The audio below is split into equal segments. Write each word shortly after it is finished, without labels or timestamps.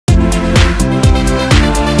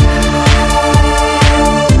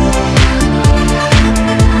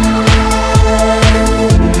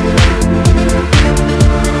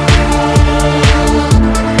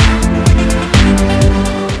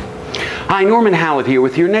Norman Hallett here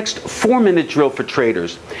with your next 4-minute drill for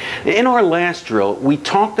traders. In our last drill, we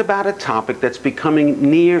talked about a topic that's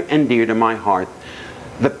becoming near and dear to my heart: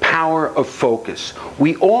 the power of focus.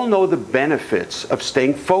 We all know the benefits of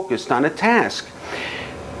staying focused on a task.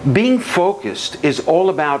 Being focused is all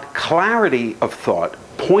about clarity of thought,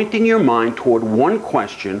 pointing your mind toward one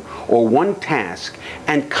question or one task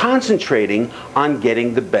and concentrating on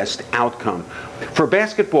getting the best outcome. For a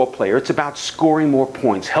basketball player, it's about scoring more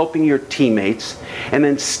points, helping your teammates, and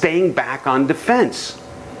then staying back on defense.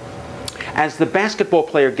 As the basketball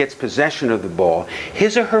player gets possession of the ball,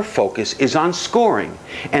 his or her focus is on scoring.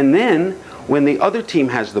 And then, when the other team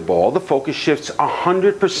has the ball, the focus shifts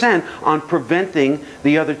 100% on preventing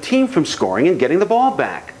the other team from scoring and getting the ball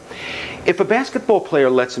back. If a basketball player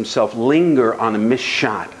lets himself linger on a missed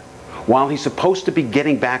shot while he's supposed to be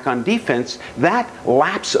getting back on defense, that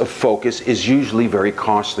lapse of focus is usually very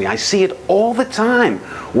costly. I see it all the time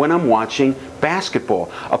when I'm watching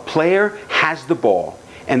basketball. A player has the ball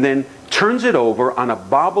and then turns it over on a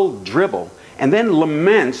bobbled dribble and then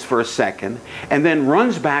laments for a second and then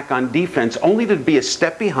runs back on defense only to be a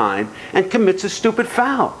step behind and commits a stupid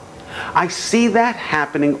foul. I see that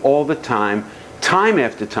happening all the time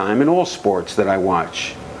after time in all sports that I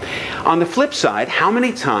watch. On the flip side, how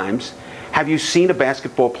many times have you seen a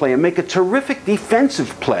basketball player make a terrific defensive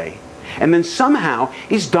play and then somehow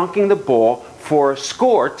he's dunking the ball for a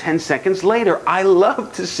score 10 seconds later? I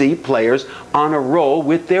love to see players on a roll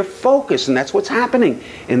with their focus, and that's what's happening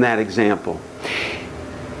in that example.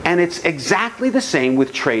 And it's exactly the same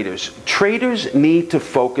with traders. Traders need to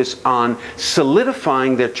focus on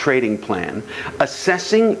solidifying their trading plan,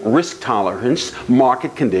 assessing risk tolerance,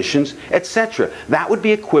 market conditions, etc. That would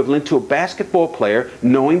be equivalent to a basketball player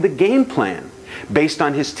knowing the game plan based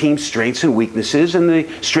on his team's strengths and weaknesses and the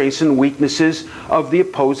strengths and weaknesses of the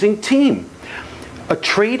opposing team. A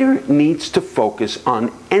trader needs to focus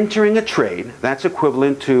on entering a trade, that's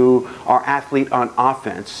equivalent to our athlete on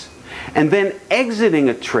offense, and then exiting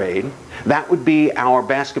a trade, that would be our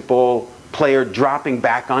basketball player dropping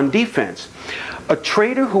back on defense. A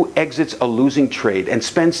trader who exits a losing trade and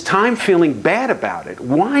spends time feeling bad about it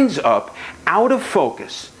winds up out of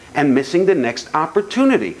focus and missing the next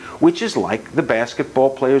opportunity, which is like the basketball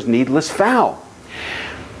player's needless foul.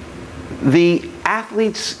 The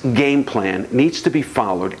athlete's game plan needs to be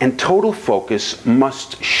followed, and total focus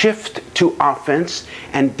must shift to offense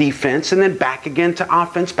and defense and then back again to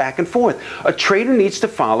offense, back and forth. A trader needs to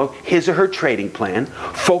follow his or her trading plan,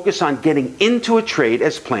 focus on getting into a trade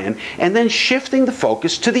as planned, and then shifting the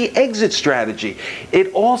focus to the exit strategy.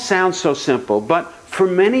 It all sounds so simple, but for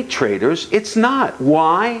many traders, it's not.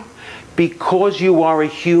 Why? Because you are a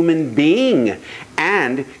human being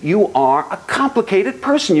and you are a complicated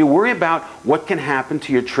person. You worry about what can happen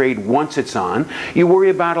to your trade once it's on. You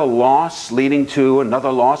worry about a loss leading to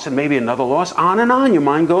another loss and maybe another loss, on and on. Your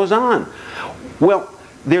mind goes on. Well,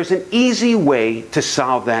 there's an easy way to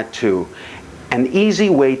solve that too. An easy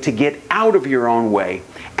way to get out of your own way.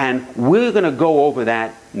 And we're going to go over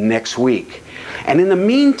that next week. And in the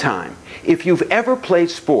meantime, if you've ever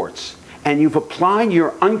played sports and you've applied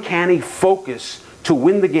your uncanny focus to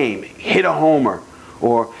win the game, hit a homer,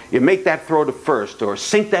 or you make that throw to first, or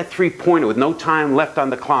sink that three-pointer with no time left on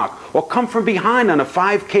the clock, or come from behind on a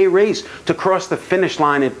 5K race to cross the finish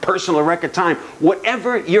line in personal record time,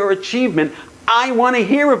 whatever your achievement, I want to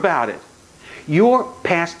hear about it. Your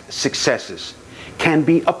past successes can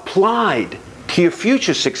be applied to your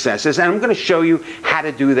future successes, and I'm going to show you how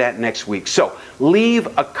to do that next week. So leave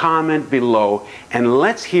a comment below and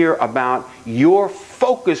let's hear about your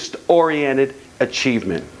focused-oriented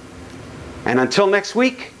achievement. And until next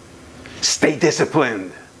week, stay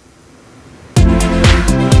disciplined.